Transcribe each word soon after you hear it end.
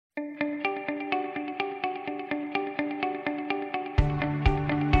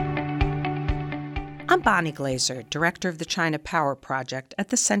I'm Bonnie Glaser, Director of the China Power Project at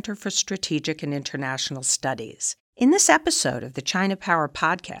the Center for Strategic and International Studies. In this episode of the China Power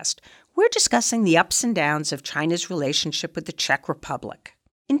Podcast, we're discussing the ups and downs of China's relationship with the Czech Republic.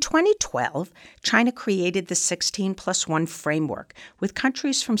 In 2012, China created the 16+1 framework with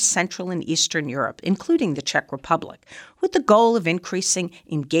countries from Central and Eastern Europe, including the Czech Republic, with the goal of increasing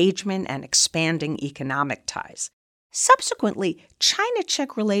engagement and expanding economic ties. Subsequently,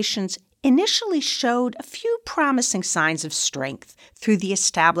 China-Czech relations initially showed a few promising signs of strength through the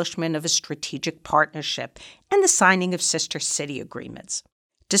establishment of a strategic partnership and the signing of sister city agreements.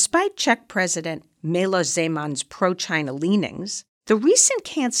 Despite Czech President Miloš Zeman's pro-China leanings, the recent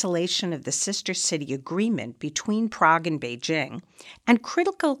cancellation of the sister city agreement between Prague and Beijing and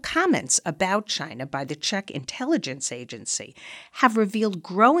critical comments about China by the Czech intelligence agency have revealed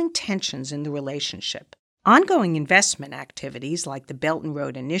growing tensions in the relationship. Ongoing investment activities like the Belt and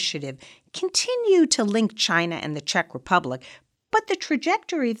Road Initiative continue to link China and the Czech Republic, but the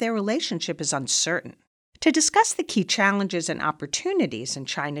trajectory of their relationship is uncertain. To discuss the key challenges and opportunities in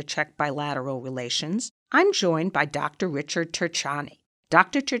China-Czech bilateral relations, I'm joined by Dr. Richard Turcsányi.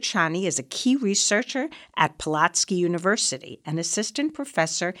 Dr. Turcsányi is a key researcher at Palacky University and assistant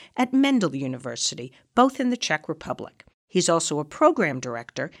professor at Mendel University, both in the Czech Republic. He's also a program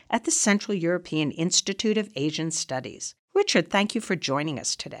director at the Central European Institute of Asian Studies. Richard, thank you for joining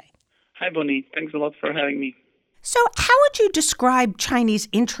us today. Hi, Bonnie. Thanks a lot for having me. So how would you describe Chinese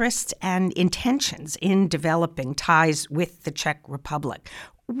interests and intentions in developing ties with the Czech Republic?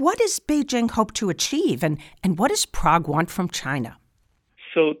 What does Beijing hope to achieve, and what does Prague want from China?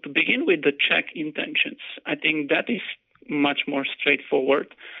 So to begin with the Czech intentions, I think that is much more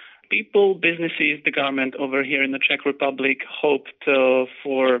straightforward. People, businesses, the government over here in the Czech Republic hoped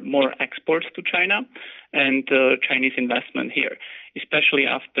for more exports to China and Chinese investment here, especially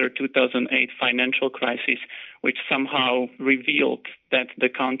after 2008 financial crisis, which somehow revealed that the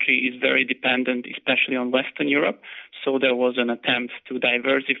country is very dependent, especially on Western Europe. So there was an attempt to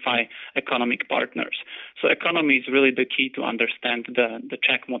diversify economic partners. So economy is really the key to understand the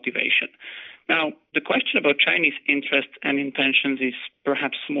Czech motivation. Now, the question about Chinese interests and intentions is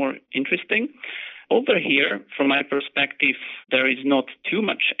perhaps more interesting. Over here, from my perspective, there is not too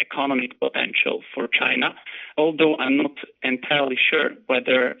much economic potential for China, although I'm not entirely sure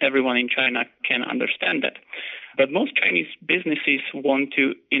whether everyone in China can understand that. But most Chinese businesses want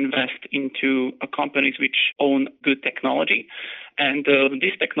to invest into companies which own good technology, and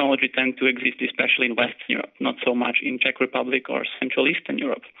this technology tends to exist especially in Western Europe, not so much in Czech Republic or Central Eastern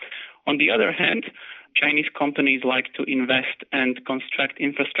Europe. On the other hand, Chinese companies like to invest and construct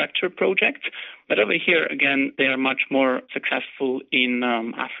infrastructure projects, but over here, again, they are much more successful in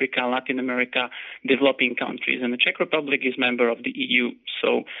Africa, Latin America, developing countries, and the Czech Republic is member of the EU,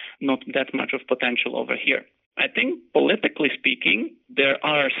 so not that much of potential over here. I think, politically speaking, there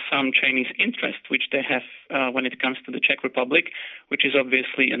are some Chinese interests which they have when it comes to the Czech Republic, which is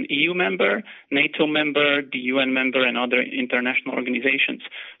obviously an EU member, NATO member, the UN member, and other international organizations.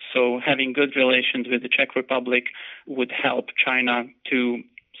 So having good relations with the Czech Republic would help China to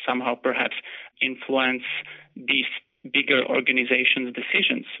somehow perhaps influence these bigger organizations'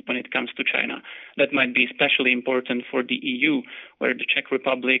 decisions when it comes to China. That might be especially important for the EU, where the Czech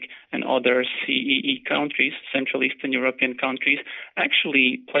Republic and other CEE countries, Central Eastern European countries,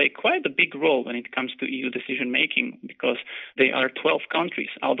 actually play quite a big role when it comes to EU decision-making, because they are 12 countries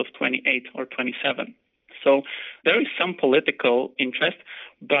out of 28 or 27. So there is some political interest,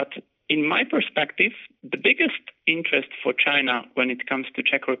 but in my perspective, the biggest interest for China when it comes to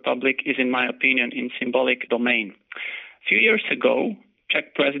Czech Republic is, in my opinion, in symbolic domain. A few years ago,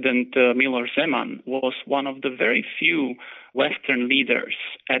 Czech President Miloš Zeman was one of the very few Western leaders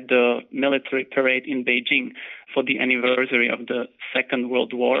at the military parade in Beijing for the anniversary of the Second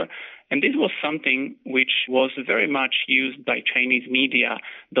World War. And this was something which was very much used by Chinese media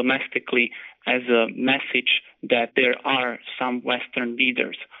domestically as a message that there are some Western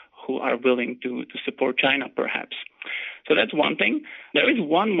leaders who are willing to support China, perhaps. So that's one thing. There is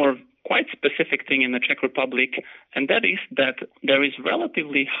one more quite specific thing in the Czech Republic, and that is that there is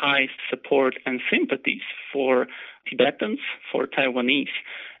relatively high support and sympathies for Tibetans, for Taiwanese.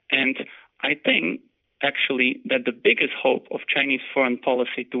 And I think, actually, that the biggest hope of Chinese foreign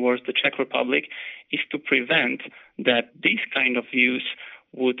policy towards the Czech Republic is to prevent that these kind of views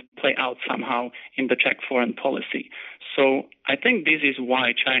would play out somehow in the Czech foreign policy. So I think this is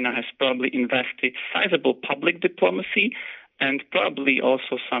why China has probably invested sizable public diplomacy and probably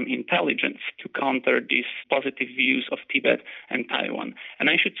also some intelligence to counter these positive views of Tibet and Taiwan. And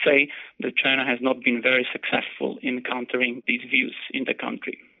I should say that China has not been very successful in countering these views in the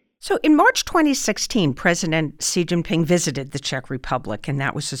country. So in March 2016, President Xi Jinping visited the Czech Republic, and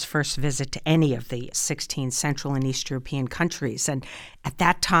that was his first visit to any of the 16 Central and East European countries. And at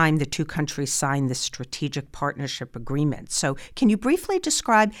that time, the two countries signed the Strategic Partnership Agreement. So can you briefly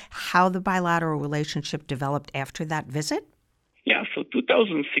describe how the bilateral relationship developed after that visit? Yeah, so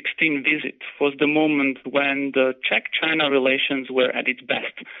 2016 visit was the moment when the Czech-China relations were at its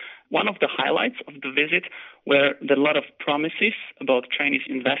best. One of the highlights of the visit were that a lot of promises about Chinese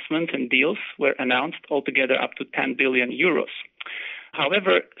investment and deals were announced, altogether up to 10 billion euros.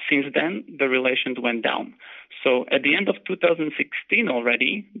 However, since then, the relations went down. So at the end of 2016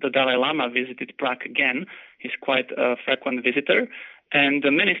 already, the Dalai Lama visited Prague again. He's quite a frequent visitor, and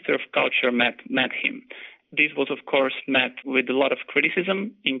the Minister of Culture met him. This was, of course, met with a lot of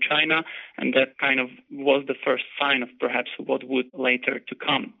criticism in China, and that kind of was the first sign of perhaps what would later to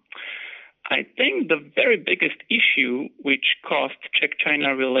come. I think the very biggest issue which caused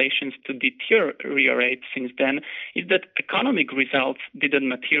Czech-China relations to deteriorate since then is that economic results didn't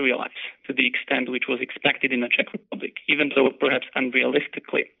materialize to the extent which was expected in the Czech Republic, even though perhaps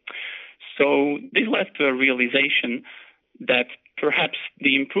unrealistically. So this led to a realization that perhaps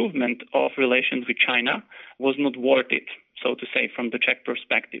the improvement of relations with China was not worth it, so to say, from the Czech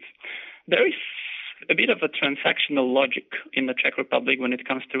perspective. There is a bit of a transactional logic in the Czech Republic when it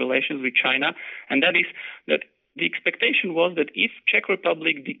comes to relations with China, and that is that the expectation was that if Czech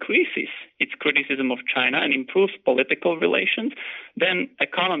Republic decreases its criticism of China and improves political relations, then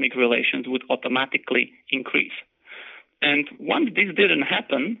economic relations would automatically increase. And once this didn't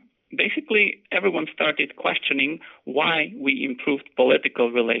happen, basically everyone started questioning why we improved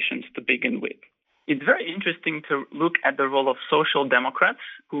political relations to begin with. It's very interesting to look at the role of social democrats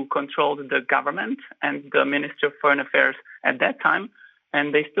who controlled the government and the Ministry of Foreign Affairs at that time,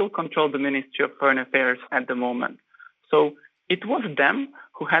 and they still control the Ministry of Foreign Affairs at the moment. So it was them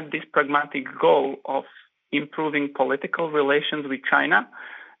who had this pragmatic goal of improving political relations with China,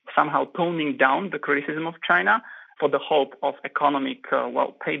 somehow toning down the criticism of China for the hope of economic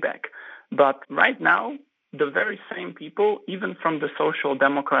payback. But right now, the very same people, even from the social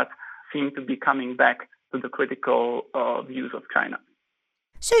democrats, seem to be coming back to the critical views of China.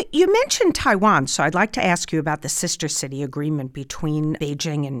 So you mentioned Taiwan, so I'd like to ask you about the sister city agreement between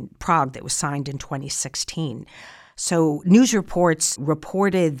Beijing and Prague that was signed in 2016. So news reports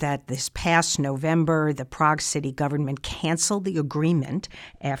reported that this past November, the Prague city government canceled the agreement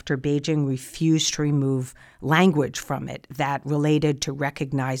after Beijing refused to remove language from it that related to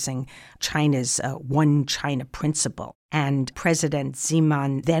recognizing China's One China principle. And President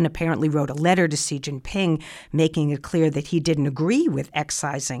Zeman then apparently wrote a letter to Xi Jinping making it clear that he didn't agree with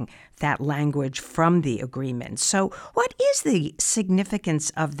excising that language from the agreement. So what is the significance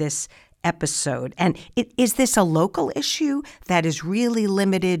of this episode? And is this a local issue that is really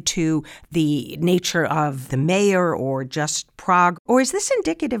limited to the nature of the mayor or just Prague? Or is this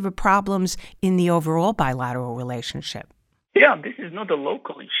indicative of problems in the overall bilateral relationship? Yeah, this is not a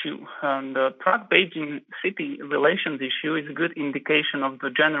local issue. The Prague-Beijing city relations issue is a good indication of the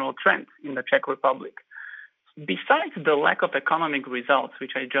general trend in the Czech Republic. Besides the lack of economic results,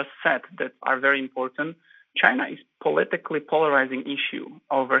 which I just said that are very important, China is politically polarizing issue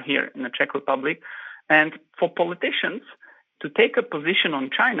over here in the Czech Republic. And for politicians, to take a position on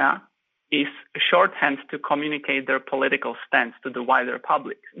China is a shorthand to communicate their political stance to the wider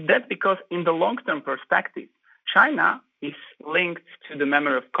public. That's because in the long-term perspective, China is linked to the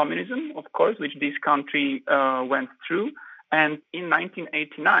memory of communism, of course, which this country went through. And in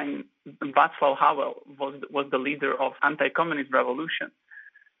 1989, Václav Havel was the leader of anti-communist revolution.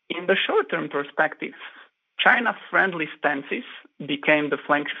 In the short-term perspective, China-friendly stances became the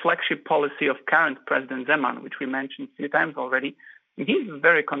flagship policy of current President Zeman, which we mentioned a few times already. He's a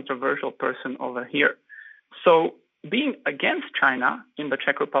very controversial person over here. So being against China in the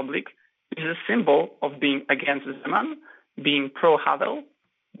Czech Republic is a symbol of being against Zeman, being pro-Havel,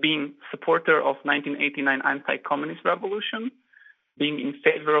 being supporter of 1989 anti-communist revolution, being in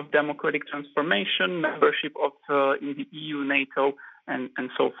favor of democratic transformation, membership of in the EU, NATO, and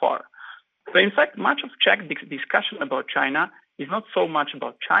so far. So in fact, much of Czech discussion about China is not so much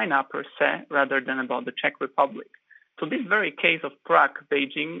about China per se, rather than about the Czech Republic. So this very case of Prague,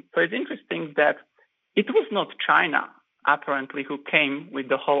 Beijing, so it's interesting that it was not China, apparently, who came with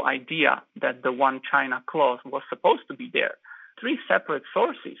the whole idea that the One China clause was supposed to be there. Three separate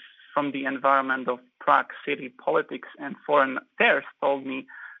sources from the environment of Prague city politics and foreign affairs told me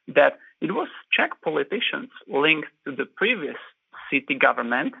that it was Czech politicians linked to the previous city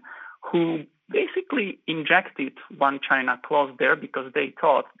government who basically injected One China clause there because they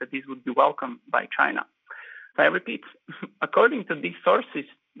thought that this would be welcomed by China. I repeat, according to these sources,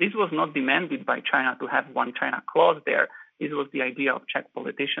 This was not demanded by China to have one China clause there. This was the idea of Czech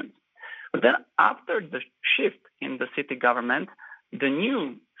politicians. But then after the shift in the city government, the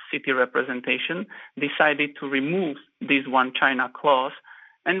new city representation decided to remove this one China clause.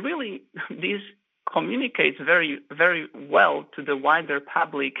 And really, this communicates very, very well to the wider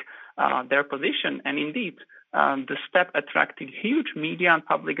public their position. And indeed, the step attracted huge media and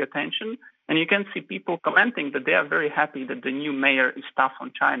public attention. And you can see people commenting that they are very happy that the new mayor is tough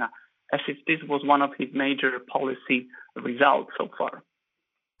on China, as if this was one of his major policy results so far.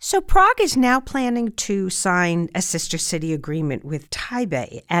 So Prague is now planning to sign a sister city agreement with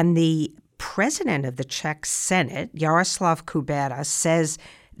Taipei, and the president of the Czech Senate, Jaroslav Kubera, says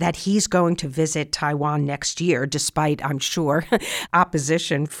that he's going to visit Taiwan next year, despite, I'm sure,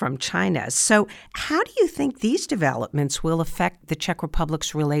 opposition from China. So how do you think these developments will affect the Czech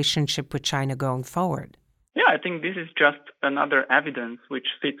Republic's relationship with China going forward? Yeah, I think this is just another evidence which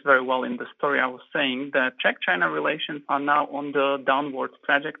fits very well in the story I was saying, that Czech-China relations are now on the downward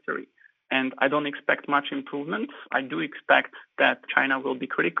trajectory. And I don't expect much improvement. I do expect that China will be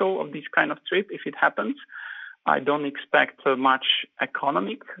critical of this kind of trip if it happens. I don't expect much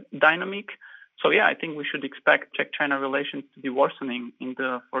economic dynamic. So yeah, I think we should expect Czech-China relations to be worsening in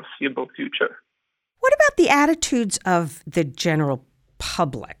the foreseeable future. What about the attitudes of the general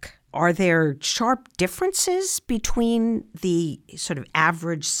public? Are there sharp differences between the sort of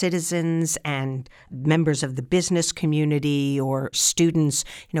average citizens and members of the business community or students?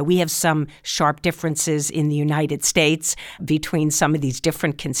 You know, we have some sharp differences in the United States between some of these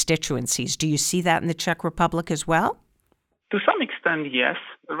different constituencies. Do you see that in the Czech Republic as well? To some extent, yes.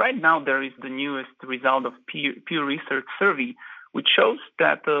 Right now, there is the newest result of Pew Research survey, which shows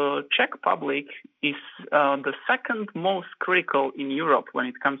that the Czech public is the second most critical in Europe when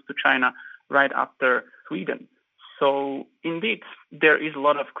it comes to China, right after Sweden. So indeed, there is a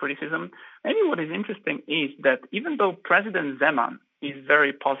lot of criticism. Maybe what is interesting is that even though President Zeman is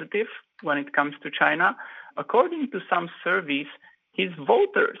very positive when it comes to China, according to some surveys, his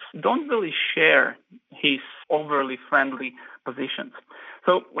voters don't really share his overly friendly positions.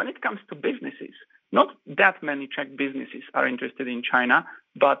 So when it comes to businesses, not that many Czech businesses are interested in China,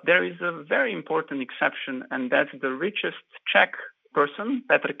 but there is a very important exception, and that's the richest Czech person,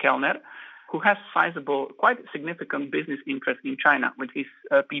 Petr Kellner, who has sizable, quite significant business interest in China with his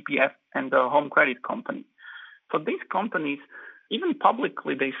PPF and the home credit company. For these companies, even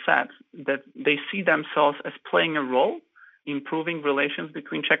publicly, they said that they see themselves as playing a role improving relations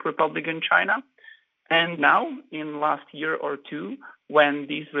between Czech Republic and China. And now, in last year or two, when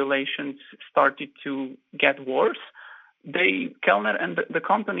these relations started to get worse, Kellner and the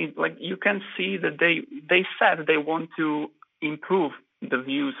company, like you can see that they said they want to improve the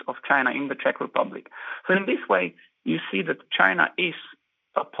views of China in the Czech Republic. So in this way, you see that China is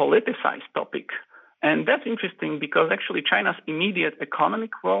a politicized topic. And that's interesting because actually China's immediate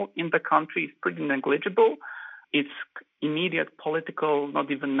economic role in the country is pretty negligible. Its immediate political, not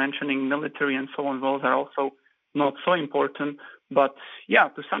even mentioning military and so on, roles are also not so important. But yeah,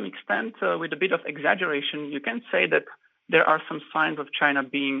 to some extent, with a bit of exaggeration, you can say that there are some signs of China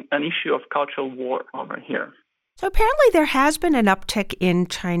being an issue of cultural war over here. So apparently there has been an uptick in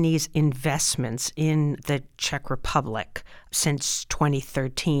Chinese investments in the Czech Republic since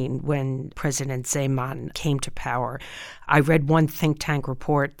 2013 when President Zeman came to power. I read one think tank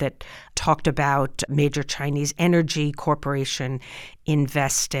report that talked about major Chinese energy corporation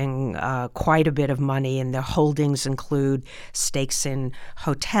investing quite a bit of money, and their holdings include stakes in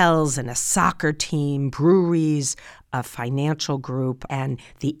hotels and a soccer team, breweries, a financial group, and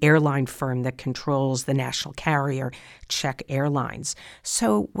the airline firm that controls the national carrier, Czech Airlines.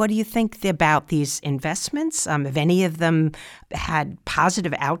 So what do you think about these investments? Have any of them had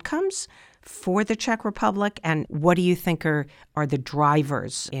positive outcomes for the Czech Republic? And what do you think are the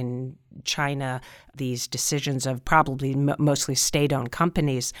drivers in China, these decisions of probably mostly state-owned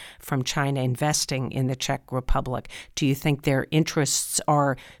companies from China investing in the Czech Republic? Do you think their interests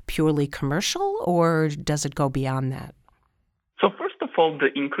are purely commercial, or does it go beyond that? So first of all, the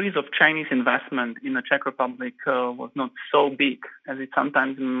increase of Chinese investment in the Czech Republic was not so big as it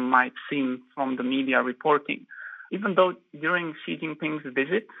sometimes might seem from the media reporting. Even though during Xi Jinping's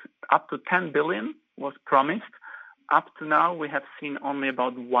visit, up to 10 billion was promised, up to now we have seen only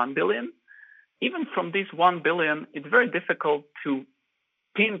about 1 billion. Even from this 1 billion, it's very difficult to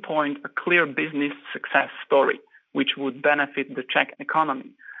pinpoint a clear business success story which would benefit the Czech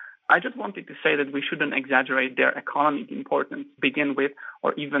economy. I just wanted to say that we shouldn't exaggerate their economic importance to begin with,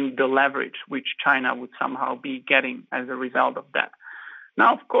 or even the leverage which China would somehow be getting as a result of that.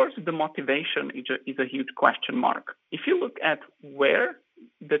 Now, of course, the motivation is a huge question mark. If you look at where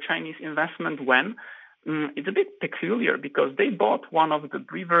the Chinese investment when? It's a bit peculiar because they bought one of the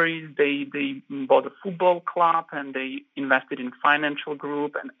breweries, they bought a football club, and they invested in financial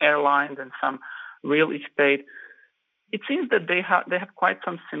group and airlines and some real estate. It seems that they have quite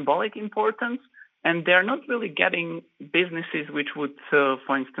some symbolic importance, and they're not really getting businesses which would,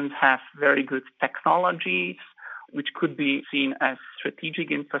 for instance, have very good technologies, which could be seen as strategic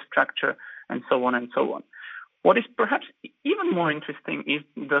infrastructure, and so on and so on. What is perhaps even more interesting is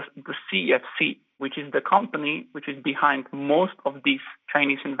the CFC, which is the company which is behind most of these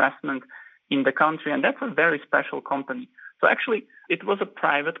Chinese investments in the country. And that's a very special company. So actually, it was a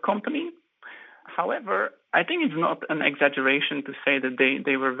private company. However, I think it's not an exaggeration to say that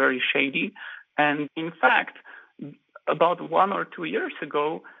they were very shady. And in fact, about 1 or 2 years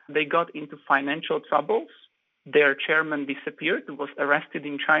ago, they got into financial troubles. Their chairman disappeared, was arrested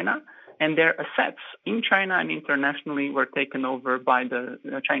in China, and their assets in China and internationally were taken over by the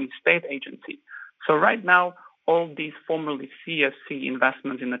Chinese state agency. So right now, all these formerly CFC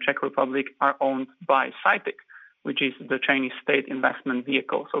investments in the Czech Republic are owned by CITIC, which is the Chinese state investment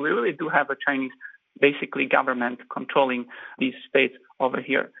vehicle. So we really do have a Chinese, basically, government controlling these states over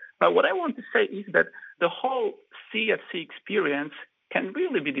here. But what I want to say is that the whole CFC experience can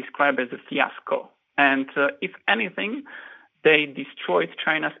really be described as a fiasco. And if anything, they destroyed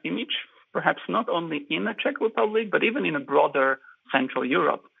China's image, perhaps not only in the Czech Republic, but even in a broader Central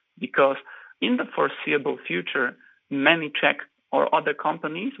Europe, because in the foreseeable future, many Czech or other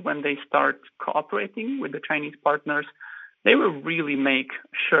companies, when they start cooperating with the Chinese partners, they will really make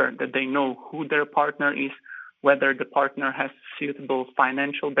sure that they know who their partner is, whether the partner has suitable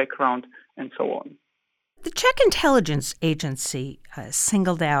financial background, and so on. The Czech intelligence agency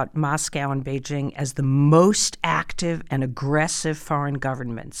singled out Moscow and Beijing as the most active and aggressive foreign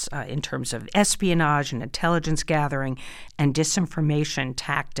governments in terms of espionage and intelligence gathering and disinformation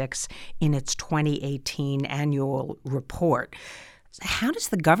tactics in its 2018 annual report. How does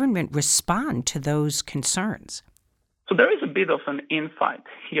the government respond to those concerns? So there is a bit of an infight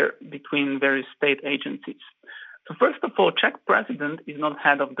here between various state agencies. So first of all, Czech president is not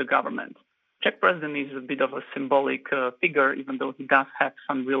head of the government. Czech president is a bit of a symbolic figure, even though he does have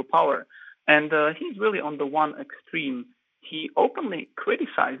some real power. And he's really on the one extreme. He openly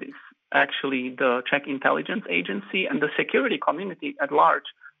criticizes, actually, the Czech intelligence agency and the security community at large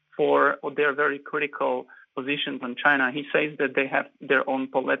for their very critical positions on China. He says that they have their own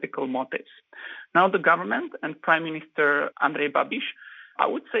political motives. Now, the government and Prime Minister Andrej Babiš, I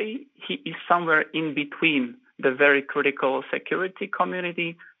would say he is somewhere in between the very critical security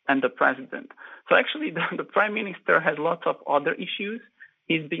community and the president. So actually, the prime minister has lots of other issues.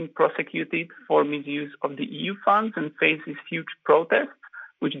 He's being prosecuted for misuse of the EU funds and faces huge protests,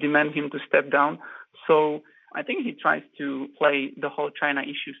 which demand him to step down. So I think he tries to play the whole China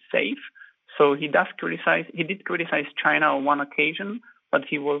issue safe. So he did criticize China on one occasion, but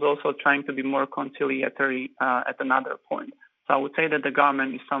he was also trying to be more conciliatory at another point. So I would say that the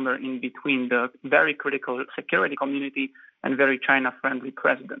government is somewhere in between the very critical security community and very China-friendly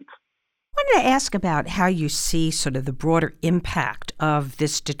president. I wanted to ask about how you see sort of the broader impact of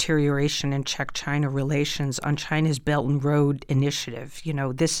this deterioration in Czech-China relations on China's Belt and Road Initiative. You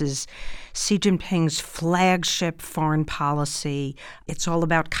know, this is Xi Jinping's flagship foreign policy. It's all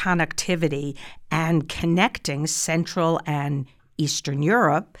about connectivity and connecting Central and Eastern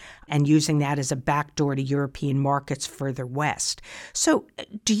Europe and using that as a backdoor to European markets further west. So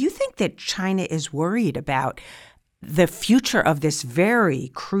do you think that China is worried about the future of this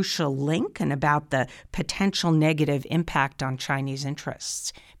very crucial link and about the potential negative impact on Chinese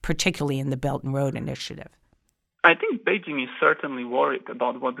interests, particularly in the Belt and Road Initiative? I think Beijing is certainly worried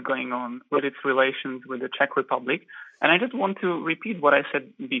about what's going on with its relations with the Czech Republic. And I just want to repeat what I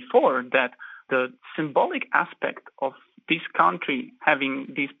said before, that the symbolic aspect of this country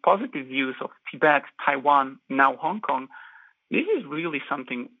having these positive views of Tibet, Taiwan, now Hong Kong, this is really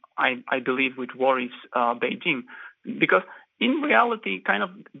something I believe which worries Beijing. Because in reality, kind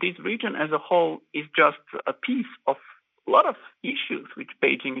of this region as a whole is just a piece of a lot of issues which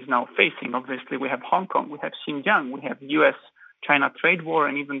Beijing is now facing. Obviously, we have Hong Kong, we have Xinjiang, we have US-China trade war,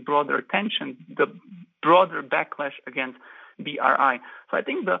 and even broader tension, the broader backlash against BRI. So I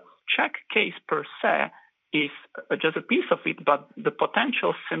think the Czech case per se is just a piece of it, but the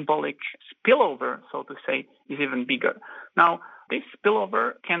potential symbolic spillover, so to say, is even bigger. Now, this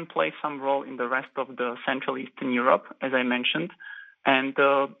spillover can play some role in the rest of the Central Eastern Europe, as I mentioned, and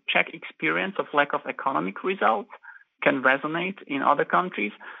the Czech experience of lack of economic results can resonate in other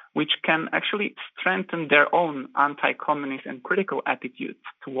countries, which can actually strengthen their own anti-communist and critical attitudes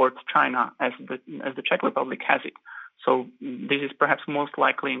towards China as the Czech Republic has it. So this is perhaps most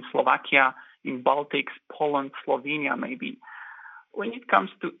likely in Slovakia, in Baltics, Poland, Slovenia maybe. When it comes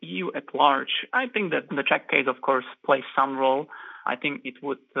to EU at large, I think that the Czech case, of course, plays some role. I think it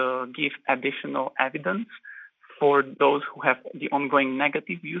would give additional evidence for those who have the ongoing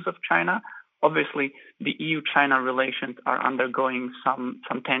negative views of China. Obviously, the EU-China relations are undergoing some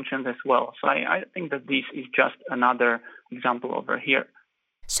tensions as well. So I think that this is just another example over here.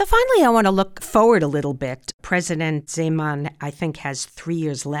 So finally, I want to look forward a little bit. President Zeman, I think, has 3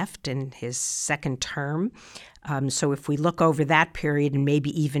 years left in his second term. So if we look over that period and maybe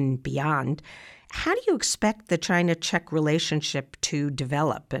even beyond, how do you expect the China-Czech relationship to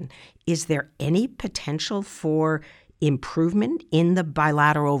develop? And is there any potential for improvement in the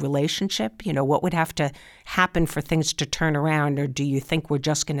bilateral relationship? What would have to happen for things to turn around, or do you think we're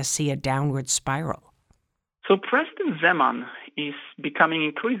just going to see a downward spiral? So President Zeman is becoming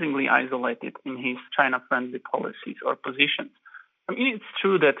increasingly isolated in his China-friendly policies or positions. I mean, it's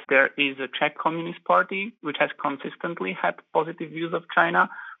true that there is a Czech Communist Party which has consistently had positive views of China,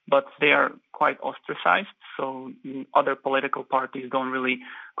 but they are quite ostracized, so other political parties don't really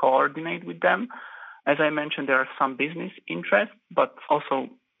coordinate with them. As I mentioned, there are some business interests, but also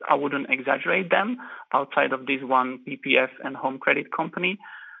I wouldn't exaggerate them outside of this one PPF and home credit company.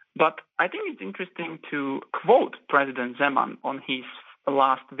 But I think it's interesting to quote President Zeman on his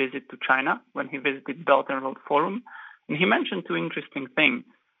last visit to China when he visited Belt and Road Forum. And he mentioned two interesting things.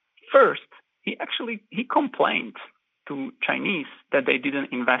 First, he complained to Chinese that they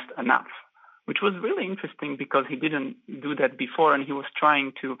didn't invest enough, which was really interesting because he didn't do that before, and he was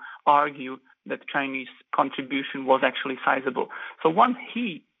trying to argue that Chinese contribution was actually sizable. So once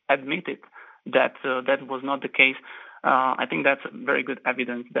he admitted that that was not the case, I think that's very good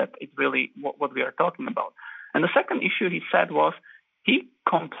evidence that it's really what we are talking about. And the second issue he said was he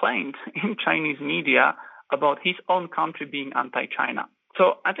complained in Chinese media about his own country being anti-China.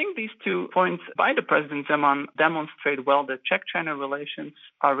 So I think these 2 points by the President Zeman demonstrate well that Czech-China relations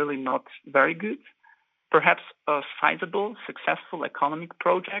are really not very good. Perhaps a sizable, successful economic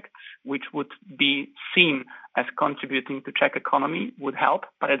project, which would be seen as contributing to Czech economy, would help,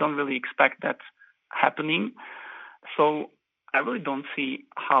 but I don't really expect that happening. So I really don't see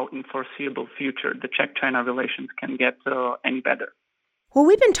how in foreseeable future the Czech-China relations can get any better. Well,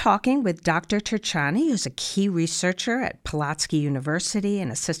 we've been talking with Dr. Turcsányi, who's a key researcher at Palacky University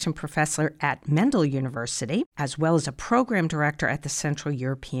and assistant professor at Mendel University, as well as a program director at the Central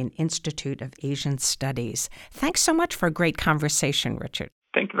European Institute of Asian Studies. Thanks so much for a great conversation, Richard.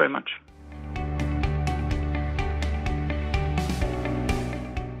 Thank you very much.